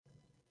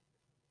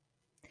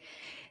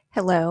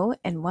Hello,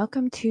 and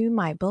welcome to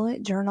my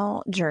bullet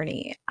journal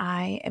journey.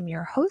 I am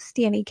your host,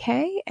 Danny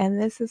Kay,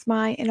 and this is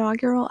my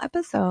inaugural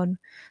episode.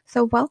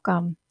 So,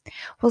 welcome.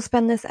 We'll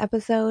spend this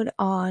episode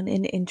on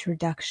an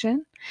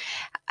introduction,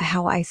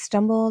 how I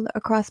stumbled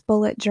across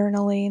bullet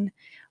journaling,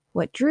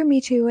 what drew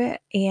me to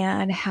it,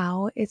 and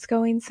how it's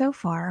going so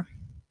far.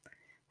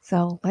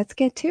 So, let's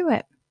get to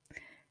it.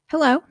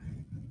 Hello,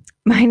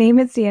 my name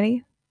is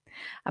Danny.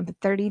 I'm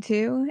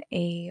 32,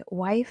 a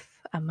wife,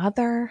 a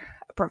mother,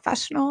 a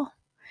professional.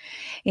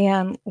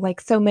 And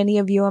like so many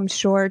of you, I'm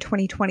sure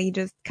 2020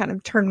 just kind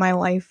of turned my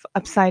life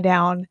upside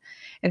down.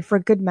 And for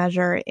good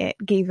measure, it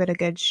gave it a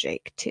good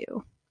shake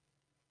too.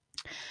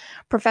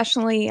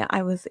 Professionally,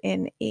 I was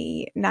in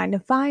a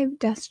 9-to-5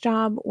 desk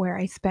job where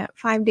I spent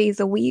 5 days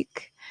a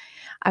week.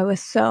 I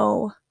was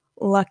so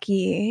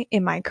lucky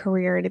in my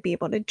career to be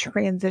able to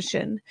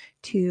transition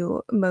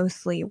to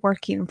mostly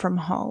working from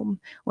home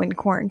when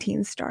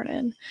quarantine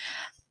started.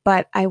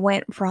 But I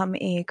went from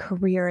a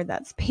career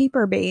that's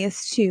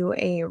paper-based to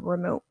a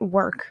remote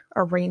work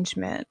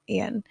arrangement,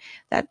 and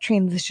that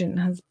transition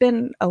has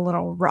been a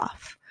little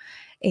rough.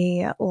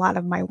 A lot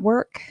of my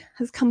work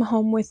has come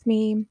home with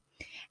me,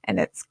 and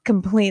it's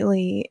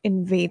completely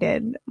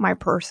invaded my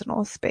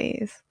personal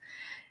space.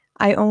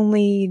 I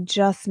only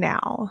just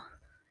now,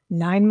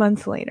 9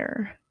 months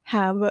later,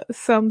 have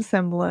some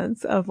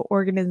semblance of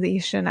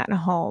organization at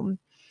home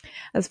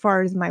as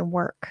far as my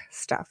work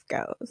stuff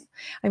goes.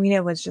 I mean,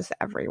 it was just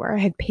everywhere. I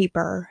had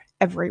paper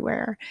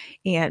everywhere,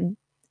 and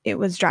it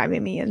was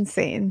driving me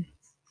insane.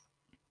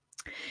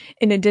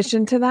 In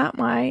addition to that,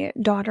 my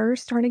daughter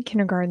started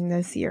kindergarten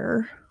this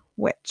year,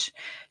 which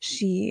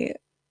she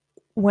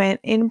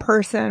went in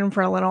person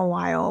for a little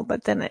while,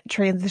 but then it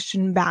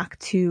transitioned back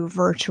to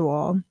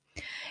virtual,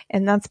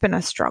 and that's been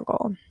a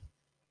struggle.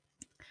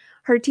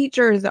 Her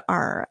teachers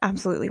are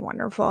absolutely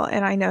wonderful,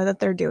 and I know that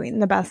they're doing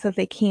the best that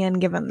they can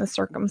given the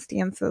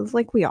circumstances,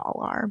 like we all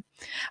are.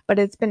 But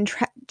it's been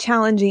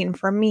challenging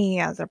for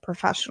me as a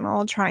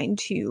professional trying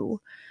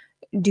to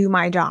do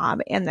my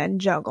job and then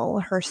juggle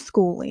her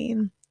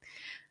schooling.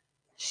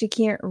 She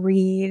can't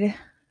read.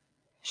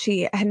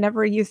 She had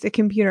never used a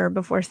computer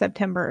before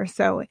September,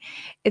 so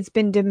it's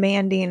been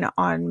demanding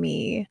on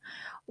me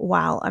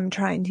while I'm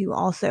trying to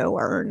also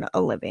earn a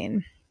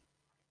living.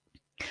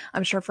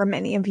 I'm sure for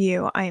many of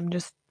you, I am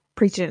just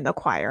preaching to the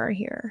choir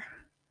here.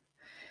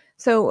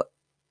 So,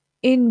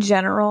 in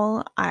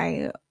general,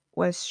 I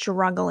was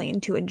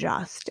struggling to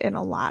adjust in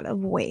a lot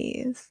of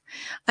ways.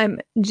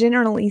 I'm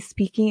generally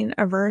speaking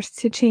averse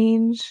to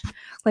change.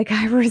 Like,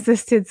 I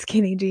resisted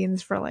skinny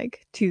jeans for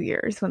like 2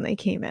 years when they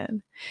came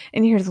in.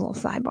 And here's a little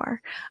sidebar.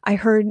 I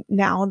heard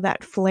now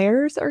that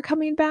flares are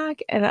coming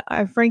back, and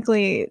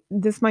frankly,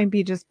 this might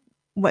be just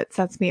what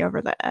sets me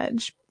over the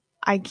edge.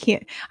 I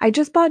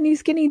just bought new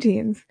skinny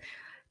jeans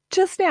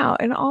just now,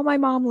 and all my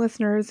mom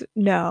listeners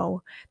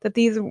know that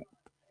these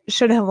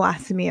should have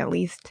lasted me at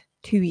least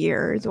 2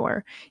 years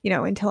or,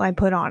 until I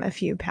put on a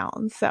few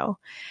pounds. So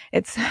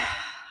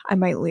I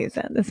might lose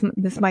it.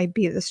 This might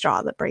be the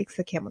straw that breaks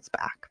the camel's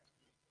back.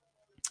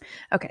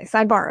 Okay,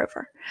 sidebar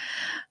over.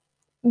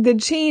 The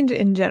change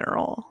in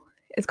general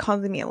is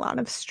causing me a lot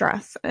of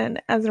stress.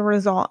 And as a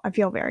result, I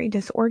feel very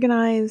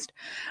disorganized,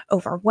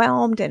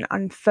 overwhelmed, and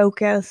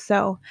unfocused.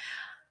 So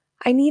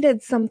I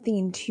needed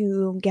something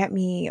to get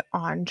me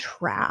on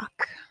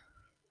track.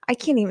 I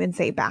can't even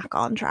say back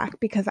on track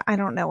because I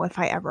don't know if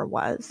I ever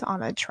was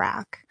on a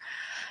track.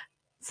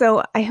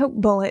 So I hope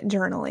bullet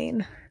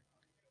journaling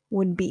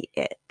would be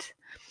it.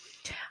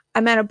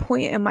 I'm at a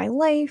point in my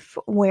life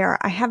where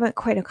I haven't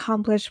quite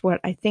accomplished what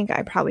I think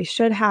I probably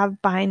should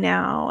have by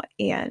now.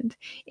 And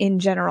in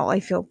general, I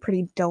feel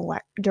pretty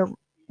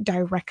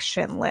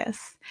directionless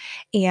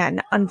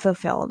and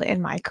unfulfilled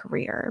in my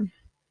career.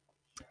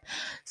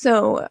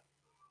 So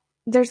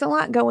there's a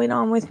lot going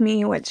on with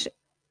me, which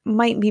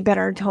might be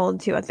better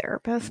told to a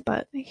therapist,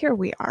 but here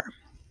we are.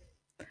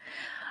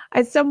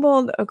 I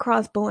stumbled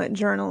across bullet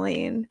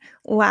journaling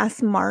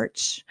last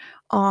March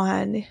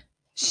on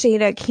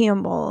Shada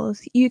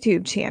Campbell's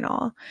YouTube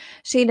channel.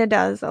 Shada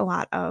does a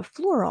lot of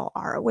floral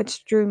art,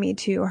 which drew me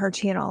to her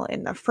channel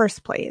in the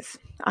first place.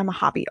 I'm a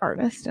hobby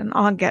artist, and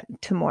I'll get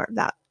to more of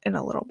that in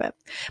a little bit.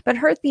 But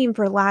her theme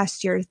for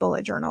last year's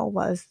bullet journal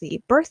was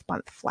the birth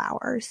month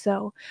flowers,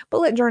 so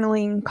bullet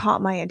journaling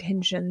caught my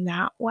attention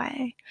that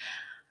way.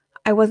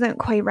 I wasn't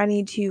quite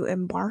ready to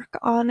embark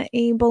on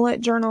a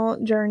bullet journal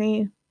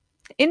journey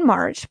in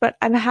March, but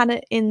I've had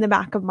it in the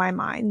back of my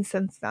mind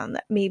since then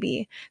that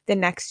maybe the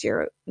next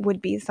year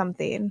would be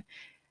something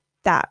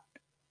that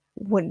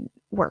would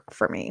work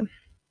for me.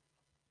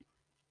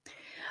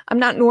 I'm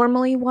not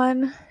normally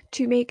one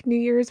to make New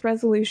Year's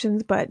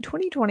resolutions, but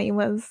 2020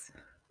 was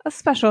a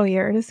special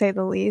year to say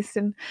the least,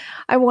 and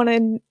I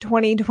wanted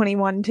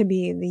 2021 to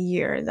be the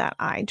year that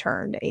I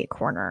turned a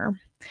corner.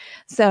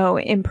 So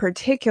in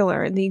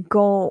particular, the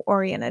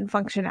goal-oriented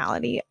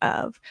functionality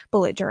of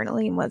bullet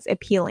journaling was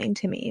appealing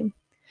to me.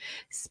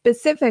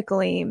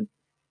 Specifically,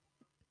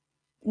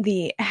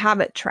 the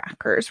habit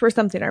trackers were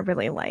something I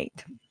really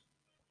liked.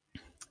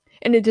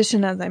 In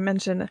addition, as I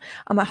mentioned,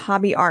 I'm a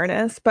hobby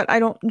artist, but I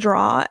don't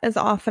draw as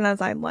often as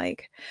I'd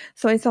like.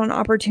 So I saw an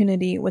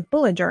opportunity with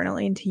bullet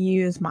journaling to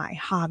use my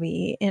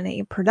hobby in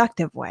a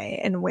productive way,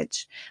 in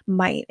which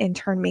might in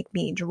turn make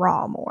me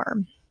draw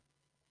more.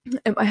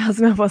 And my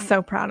husband was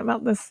so proud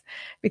about this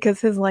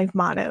because his life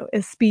motto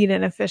is speed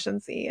and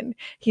efficiency, and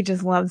he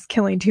just loves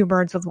killing two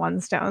birds with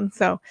one stone.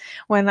 So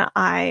when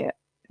I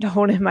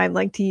told him I'd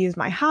like to use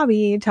my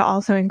hobby to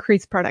also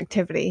increase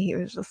productivity, he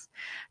was just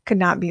could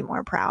not be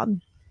more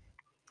proud.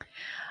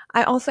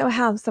 I also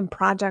have some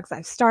projects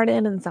I've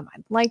started and some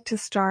I'd like to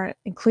start,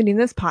 including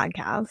this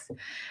podcast.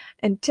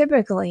 And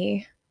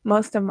typically,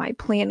 most of my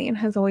planning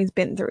has always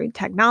been through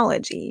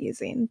technology,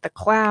 using the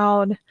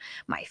cloud,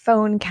 my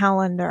phone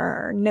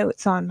calendar,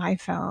 notes on my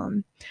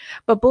phone.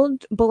 But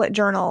bullet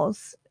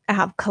journals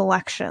have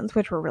collections,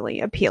 which were really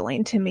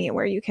appealing to me,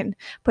 where you can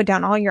put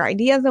down all your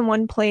ideas in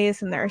one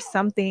place, and there's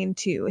something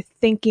to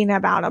thinking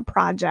about a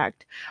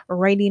project,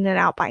 writing it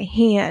out by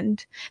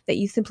hand that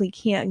you simply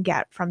can't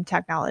get from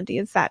technology.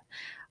 It's that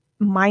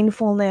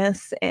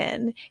mindfulness,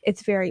 and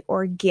it's very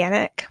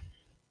organic.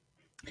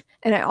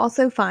 And I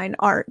also find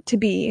art to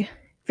be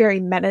very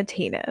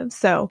meditative.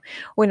 So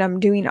when I'm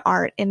doing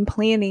art and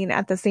planning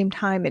at the same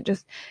time, it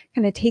just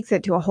kind of takes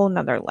it to a whole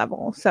nother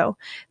level. So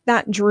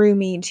that drew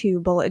me to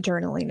bullet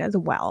journaling as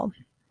well.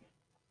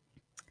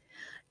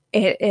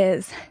 It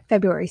is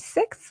February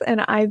 6th,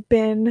 and I've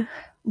been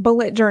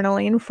bullet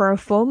journaling for a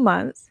full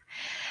month.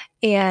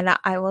 And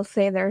I will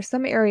say there are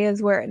some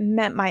areas where it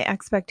met my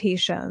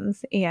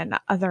expectations and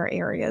other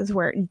areas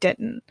where it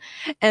didn't.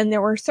 And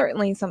there were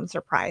certainly some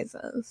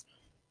surprises.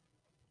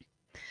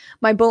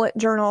 My bullet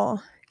journal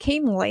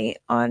came late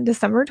on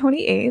December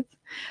 28th,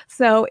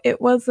 so it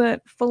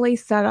wasn't fully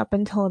set up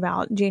until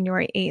about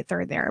January 8th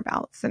or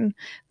thereabouts. And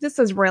this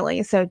is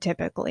really so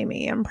typically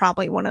me, and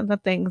probably one of the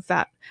things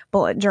that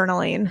bullet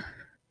journaling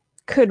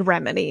could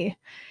remedy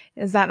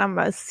is that I'm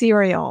a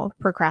serial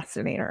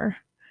procrastinator.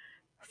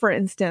 For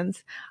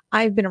instance,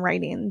 I've been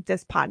writing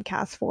this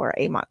podcast for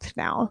a month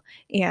now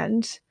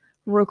and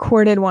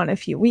recorded one a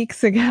few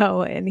weeks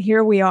ago, and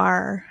here we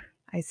are.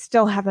 I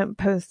still haven't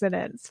posted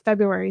it. It's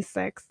February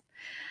 6th.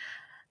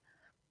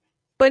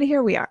 But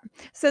here we are.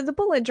 So the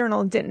bullet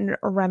journal didn't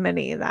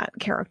remedy that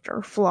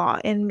character flaw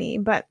in me,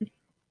 but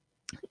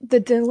the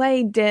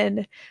delay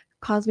did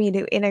cause me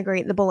to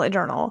integrate the bullet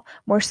journal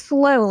more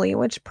slowly,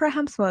 which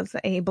perhaps was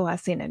a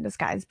blessing in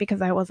disguise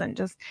because I wasn't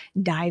just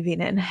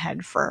diving in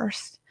head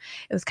first.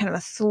 It was kind of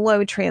a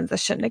slow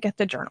transition to get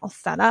the journal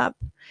set up,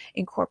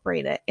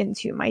 incorporate it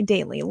into my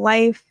daily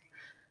life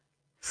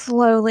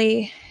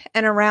slowly.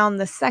 And around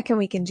the second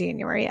week in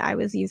January, I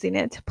was using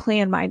it to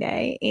plan my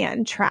day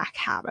and track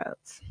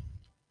habits.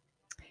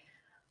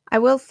 I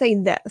will say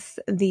this,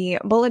 the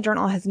bullet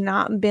journal has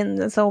not been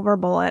the silver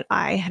bullet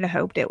I had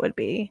hoped it would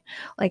be.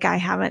 Like, I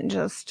haven't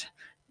just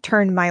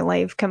turned my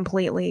life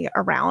completely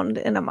around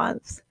in a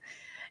month.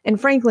 And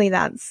frankly,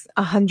 that's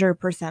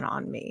 100%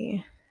 on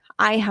me.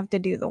 I have to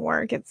do the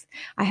work.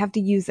 I have to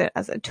use it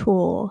as a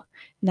tool,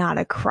 not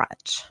a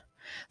crutch.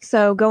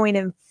 So going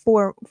in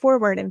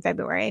forward in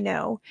February, I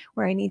know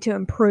where I need to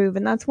improve.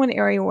 And that's one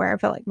area where I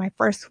felt like my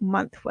first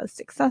month was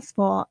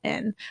successful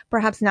and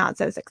perhaps not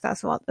so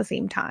successful at the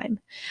same time.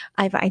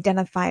 I've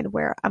identified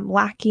where I'm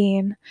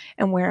lacking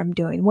and where I'm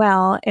doing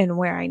well and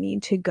where I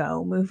need to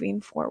go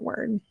moving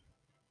forward.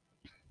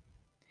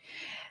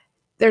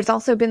 There's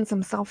also been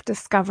some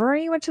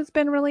self-discovery, which has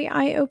been really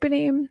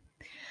eye-opening.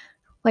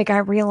 Like, I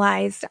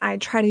realized I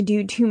try to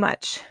do too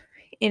much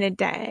in a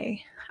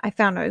day. I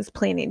found I was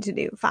planning to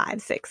do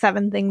 5, 6,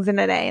 7 things in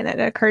a day. And it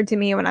occurred to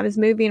me when I was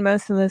moving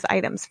most of those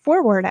items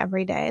forward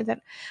every day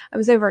that I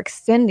was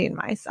overextending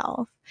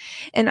myself.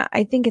 And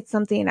I think it's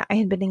something I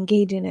had been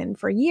engaging in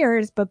for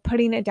years, but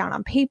putting it down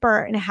on paper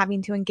and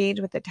having to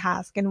engage with the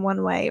task in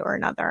one way or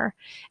another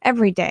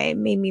every day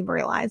made me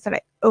realize that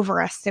I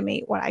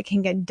overestimate what I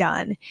can get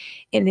done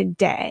in a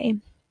day.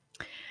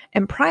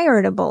 And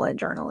prior to bullet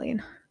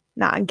journaling,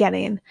 not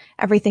getting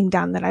everything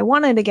done that I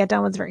wanted to get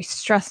done was very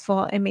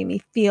stressful and made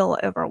me feel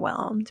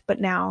overwhelmed.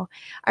 But now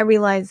I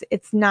realize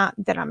it's not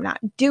that I'm not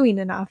doing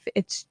enough.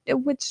 It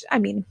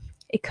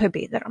could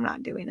be that I'm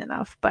not doing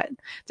enough, but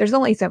there's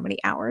only so many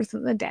hours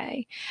in the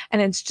day.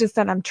 And it's just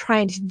that I'm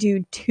trying to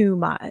do too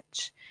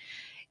much.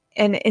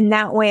 And in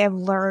that way, I've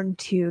learned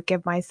to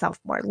give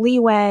myself more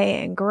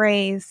leeway and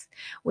grace,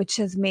 which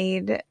has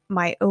made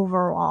my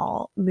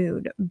overall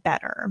mood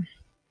better.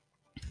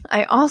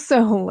 I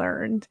also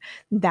learned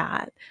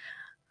that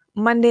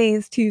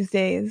Mondays,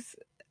 Tuesdays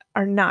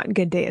are not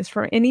good days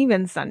for me, and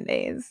even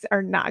Sundays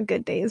are not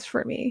good days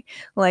for me.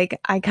 Like,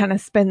 I kind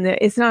of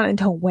it's not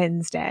until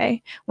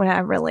Wednesday when I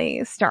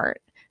really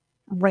start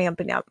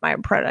ramping up my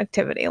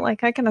productivity.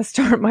 Like, I kind of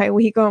start my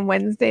week on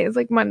Wednesdays.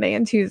 Like, Monday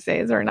and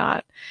Tuesdays are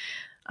not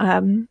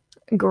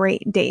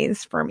great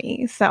days for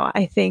me. So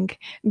I think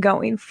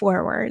going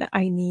forward,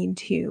 I need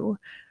to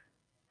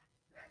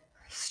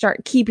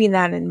start keeping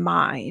that in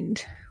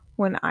mind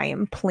when I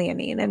am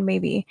planning, and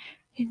maybe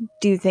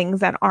do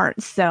things that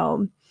aren't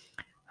so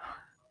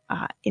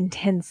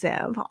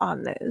intensive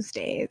on those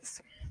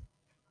days.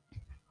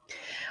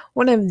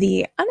 One of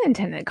the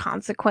unintended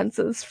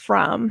consequences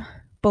from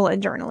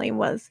bullet journaling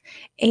was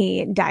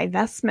a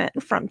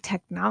divestment from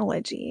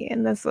technology.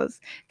 And this was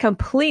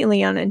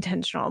completely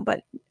unintentional,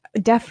 but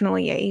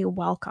definitely a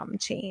welcome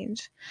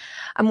change.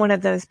 I'm one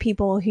of those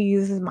people who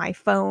uses my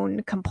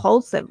phone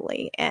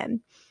compulsively, and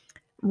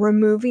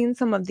removing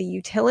some of the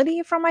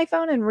utility from my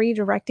phone and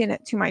redirecting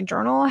it to my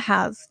journal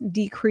has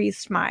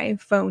decreased my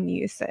phone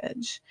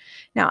usage.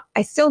 Now,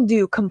 I still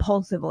do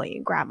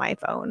compulsively grab my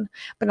phone,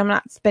 but I'm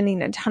not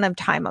spending a ton of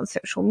time on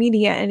social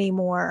media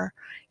anymore.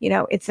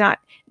 It's not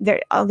there,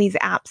 all these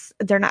apps,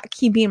 they're not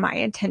keeping my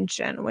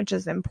attention, which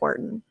is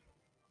important.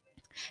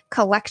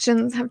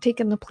 Collections have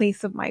taken the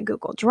place of my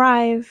Google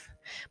Drive.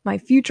 My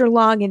future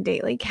log and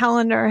daily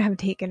calendar have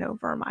taken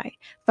over my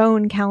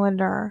phone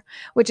calendar,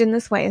 which in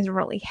this way has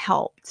really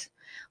helped.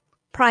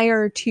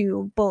 Prior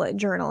to bullet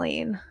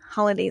journaling,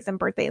 holidays and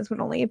birthdays would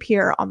only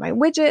appear on my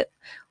widget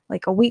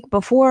like a week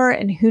before,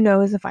 and who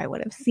knows if I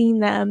would have seen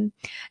them.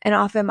 And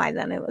often by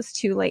then it was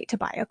too late to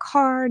buy a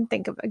card,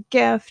 think of a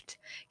gift,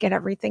 get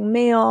everything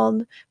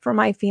mailed for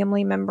my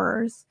family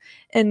members.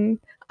 And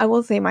I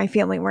will say my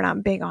family were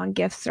not big on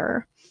gifts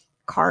or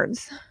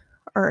cards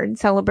or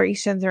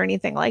celebrations or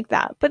anything like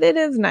that, but it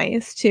is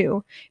nice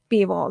to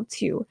be able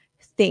to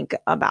think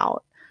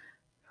about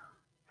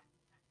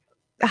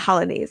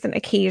holidays and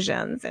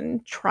occasions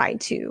and try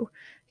to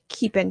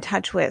keep in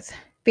touch with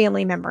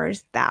family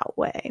members that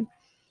way.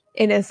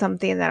 It is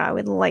something that I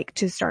would like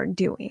to start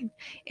doing,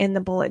 and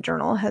the bullet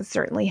journal has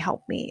certainly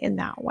helped me in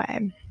that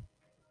way.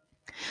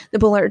 The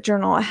bullet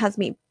journal has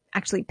me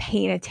actually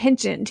paying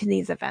attention to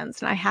these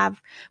events, and I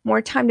have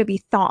more time to be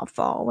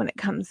thoughtful when it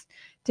comes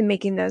to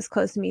making those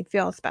close to me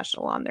feel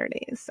special on their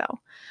days. So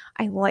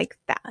I like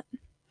that.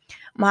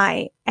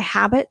 My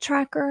habit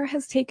tracker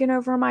has taken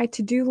over my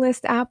to-do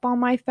list app on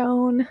my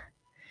phone.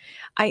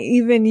 I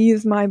even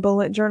used my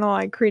bullet journal.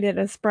 I created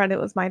a spread. It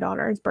was my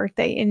daughter's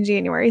birthday in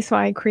January, so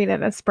I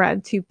created a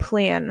spread to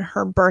plan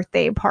her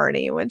birthday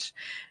party, which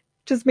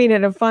just made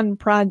it a fun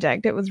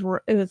project. It was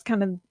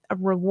kind of a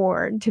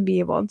reward to be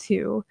able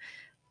to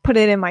put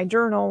it in my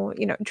journal,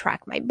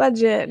 track my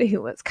budget,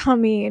 who was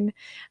coming.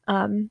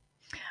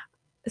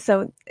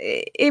 So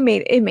it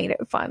made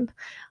it fun.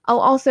 I'll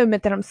also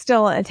admit that I'm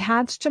still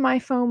attached to my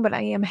phone, but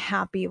I am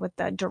happy with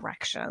the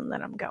direction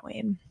that I'm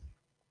going.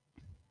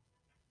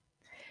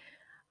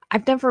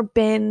 I've never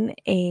been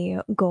a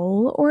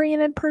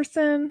goal-oriented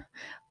person.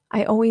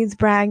 I always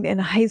bragged in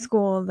high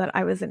school that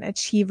I was an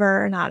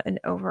achiever, not an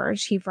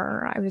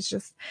overachiever. I was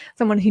just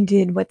someone who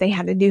did what they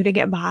had to do to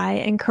get by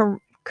and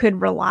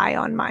could rely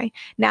on my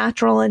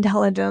natural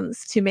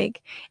intelligence to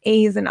make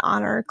A's in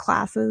honor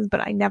classes,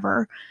 but I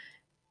never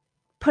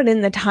put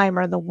in the time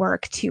or the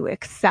work to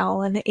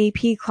excel in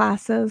AP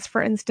classes,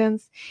 for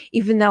instance,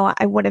 even though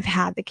I would have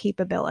had the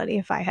capability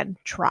if I had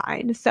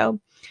tried. So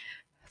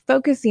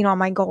focusing on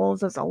my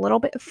goals is a little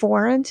bit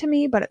foreign to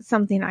me, but it's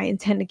something I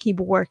intend to keep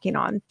working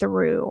on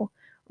through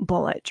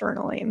bullet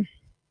journaling.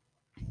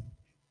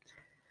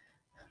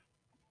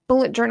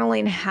 Bullet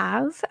journaling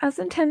has, as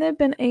intended,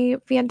 been a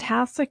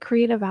fantastic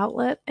creative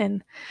outlet,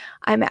 and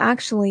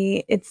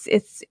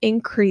it's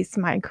increased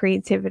my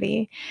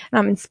creativity, and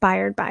I'm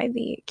inspired by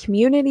the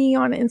community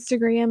on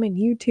Instagram and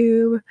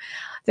YouTube.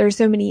 There's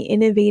so many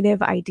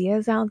innovative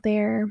ideas out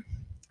there.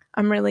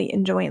 I'm really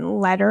enjoying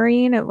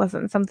lettering. It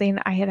wasn't something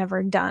I had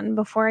ever done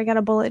before I got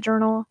a bullet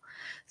journal,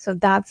 so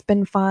that's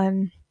been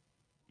fun.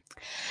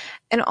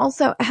 And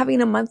also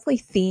having a monthly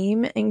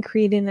theme and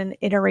creating an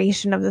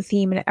iteration of the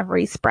theme in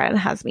every spread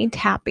has me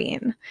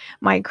tapping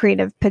my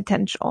creative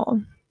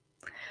potential.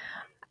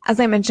 As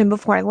I mentioned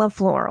before, I love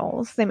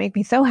florals. They make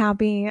me so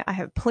happy. I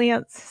have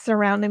plants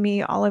surrounding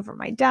me all over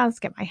my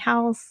desk at my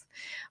house.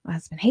 My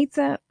husband hates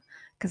it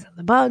because of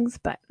the bugs,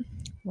 but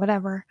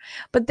whatever.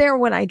 But they're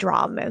what I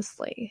draw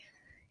mostly.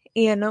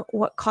 And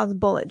what caused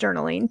bullet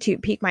journaling to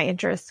pique my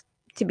interest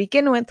to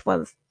begin with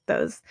was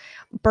those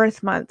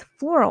birth month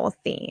floral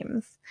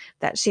themes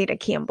that Shada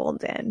Campbell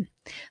did.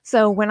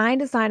 So when I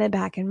decided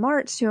back in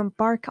March to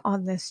embark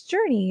on this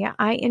journey,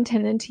 I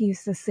intended to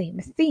use the same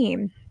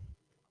theme.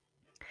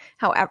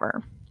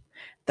 However,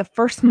 the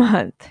first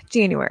month,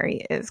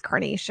 January, is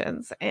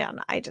carnations,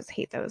 and I just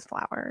hate those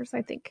flowers.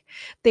 I think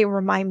they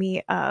remind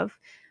me of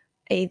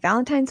a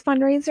Valentine's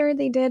fundraiser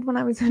they did when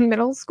I was in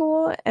middle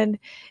school, and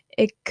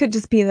it could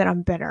just be that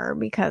I'm bitter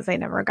because I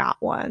never got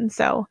one.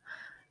 So,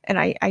 and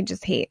I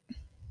just hate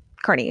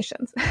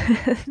carnations.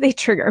 They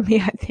trigger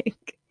me, I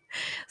think.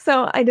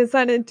 So I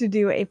decided to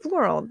do a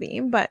floral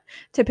theme, but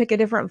to pick a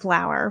different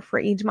flower for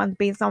each month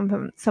based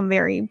on some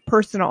very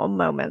personal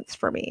moments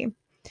for me.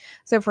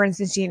 So for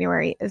instance,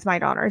 January is my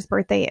daughter's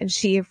birthday, and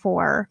she,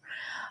 for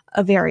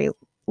a very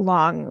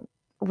long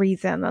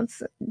reason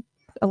that's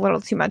a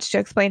little too much to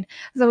explain,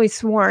 has always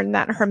sworn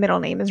that her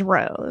middle name is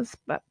Rose,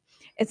 but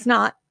it's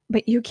not.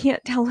 But you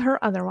can't tell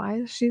her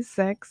otherwise. She's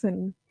 6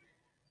 and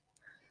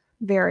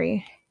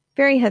very,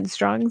 very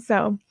headstrong.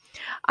 So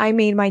I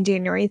made my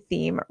January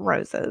theme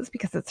roses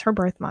because it's her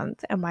birth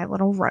month, and my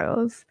little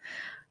Rose.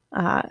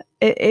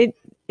 It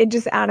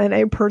just added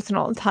a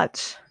personal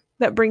touch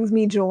that brings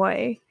me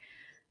joy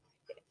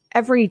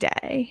every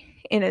day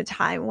in a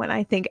time when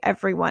I think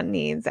everyone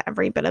needs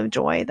every bit of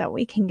joy that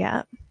we can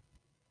get.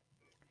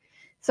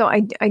 So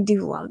I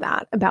do love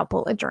that about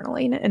bullet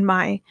journaling, and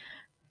my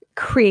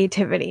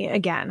creativity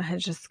again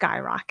has just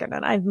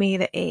skyrocketed. I've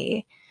made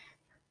a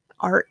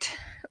art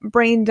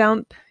brain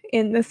dump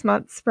in this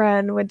month's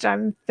spread, which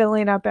I'm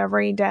filling up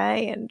every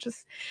day, and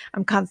just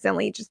I'm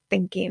constantly just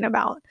thinking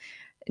about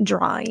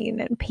drawing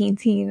and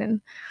painting,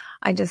 and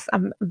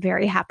I'm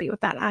very happy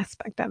with that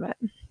aspect of it.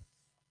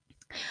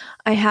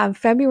 I have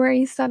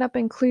February set up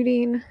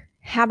including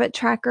habit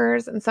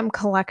trackers and some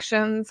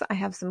collections. I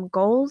have some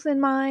goals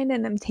in mind,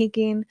 and I'm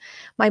taking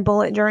my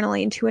bullet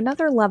journaling to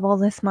another level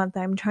this month.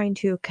 I'm trying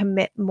to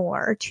commit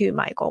more to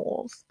my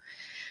goals.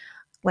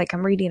 Like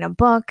I'm reading a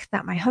book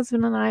that my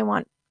husband and I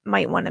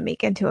might want to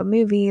make into a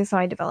movie, so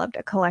I developed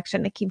a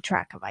collection to keep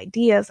track of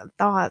ideas and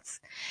thoughts,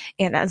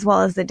 and as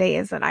well as the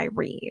days that I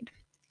read,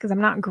 because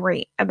I'm not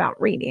great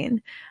about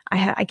reading.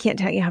 I can't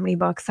tell you how many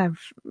books I've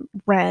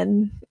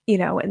read,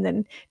 and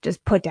then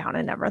just put down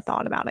and never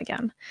thought about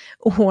again.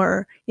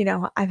 Or,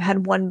 I've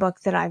had one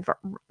book that I've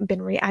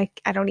been I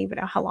don't even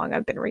know how long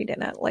I've been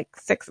reading it, like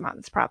 6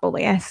 months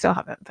probably. I still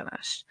haven't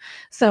finished.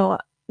 So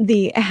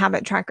the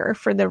habit tracker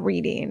for the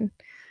reading,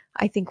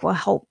 I think, will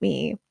help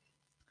me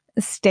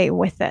stay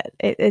with it.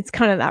 It's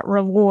kind of that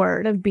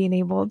reward of being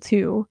able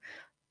to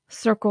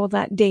circle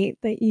that date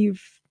that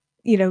you've,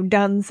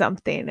 done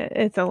something.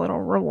 It's a little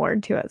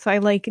reward to it. So I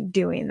like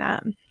doing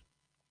that.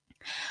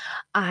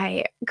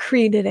 I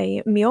created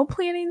a meal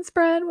planning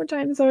spread, which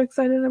I'm so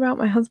excited about.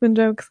 My husband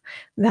jokes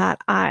that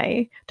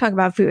I talk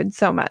about food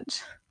so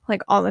much,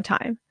 like all the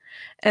time.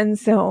 And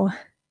so,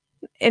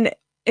 and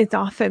it's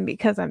often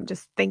because I'm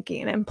just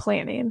thinking and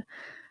planning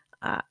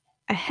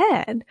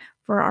ahead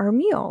for our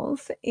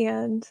meals.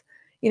 And,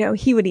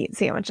 he would eat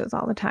sandwiches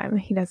all the time.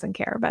 He doesn't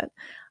care, but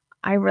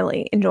I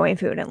really enjoy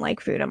food and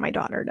like food, and my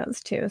daughter does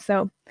too.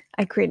 So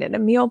I created a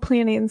meal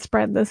planning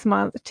spread this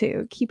month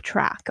to keep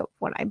track of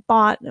what I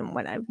bought and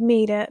when I've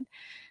made it.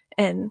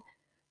 And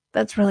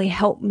that's really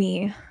helped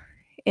me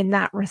in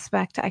that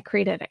respect. I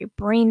created a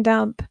brain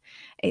dump,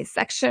 a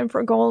section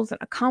for goals and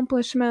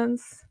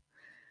accomplishments.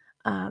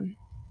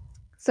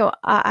 So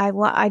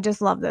I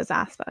just love those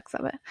aspects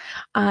of it.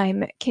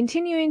 I'm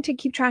continuing to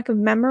keep track of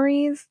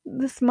memories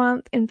this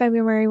month in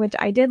February, which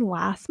I did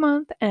last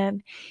month,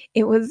 and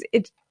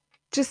it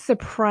just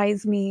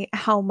surprised me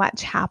how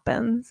much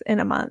happens in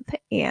a month.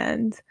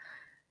 And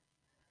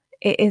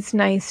it's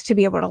nice to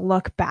be able to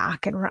look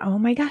back and, oh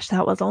my gosh,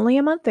 that was only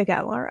a month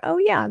ago, or oh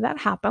yeah, that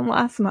happened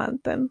last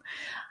month. And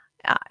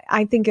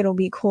I think it'll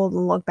be cool to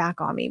look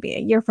back on maybe a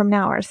year from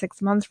now or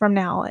 6 months from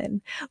now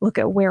and look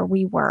at where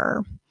we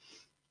were.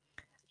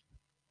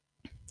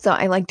 So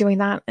I like doing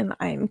that, and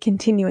I'm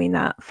continuing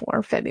that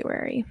for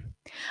February.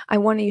 I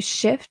want to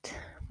shift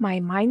my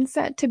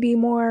mindset to be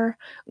more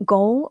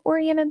goal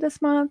oriented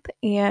this month,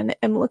 and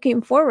am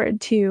looking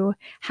forward to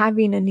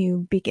having a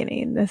new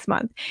beginning this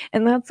month.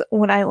 And that's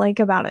what I like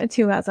about it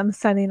too. As I'm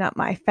setting up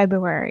my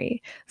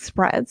February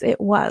spreads,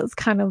 it was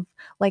kind of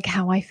like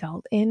how I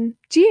felt in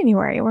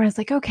January, where I was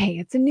like, okay,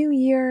 it's a new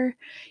year.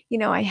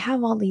 I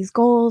have all these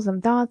goals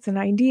and thoughts and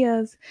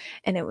ideas,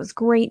 and it was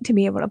great to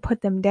be able to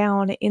put them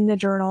down in the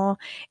journal.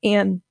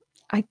 And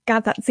I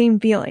got that same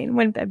feeling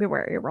when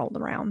February rolled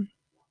around.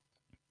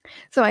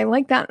 So I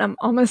like that. I'm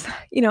almost,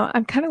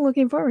 I'm kind of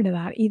looking forward to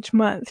that each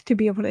month, to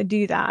be able to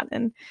do that.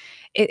 And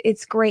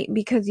it's great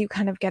because you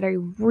kind of get a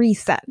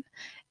reset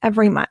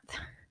every month.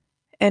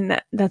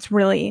 And that's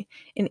really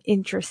an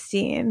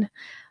interesting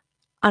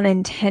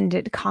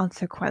unintended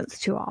consequence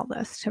to all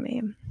this to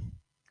me.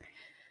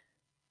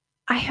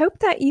 I hope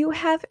that you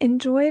have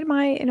enjoyed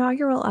my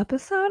inaugural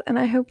episode, and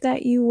I hope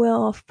that you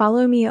will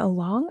follow me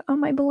along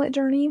on my bullet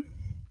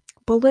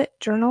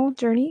journal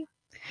journey.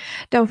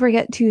 Don't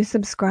forget to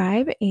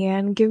subscribe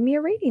and give me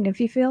a rating if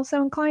you feel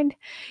so inclined.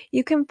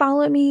 You can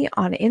follow me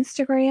on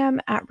Instagram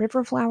at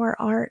Riverflower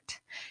Art,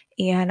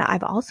 and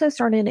I've also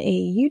started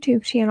a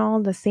YouTube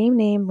channel, the same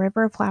name,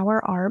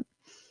 Riverflower Art.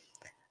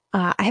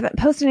 I haven't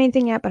posted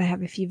anything yet, but I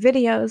have a few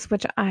videos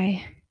which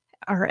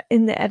are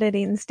in the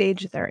editing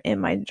stage. They're in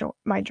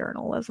my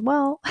journal as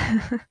well.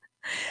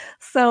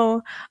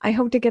 So I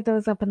hope to get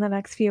those up in the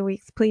next few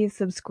weeks. Please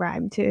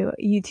subscribe to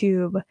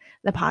YouTube,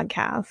 the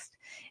podcast,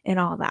 and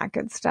all that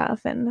good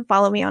stuff. And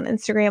follow me on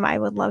Instagram. I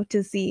would love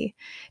to see,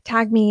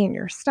 tag me in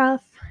your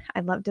stuff.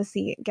 I'd love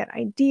to get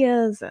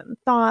ideas and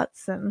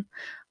thoughts and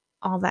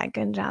all that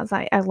good jazz.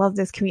 I love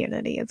this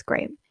community. It's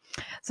great.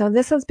 So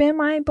this has been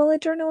my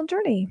bullet journal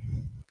journey.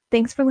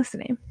 Thanks for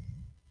listening.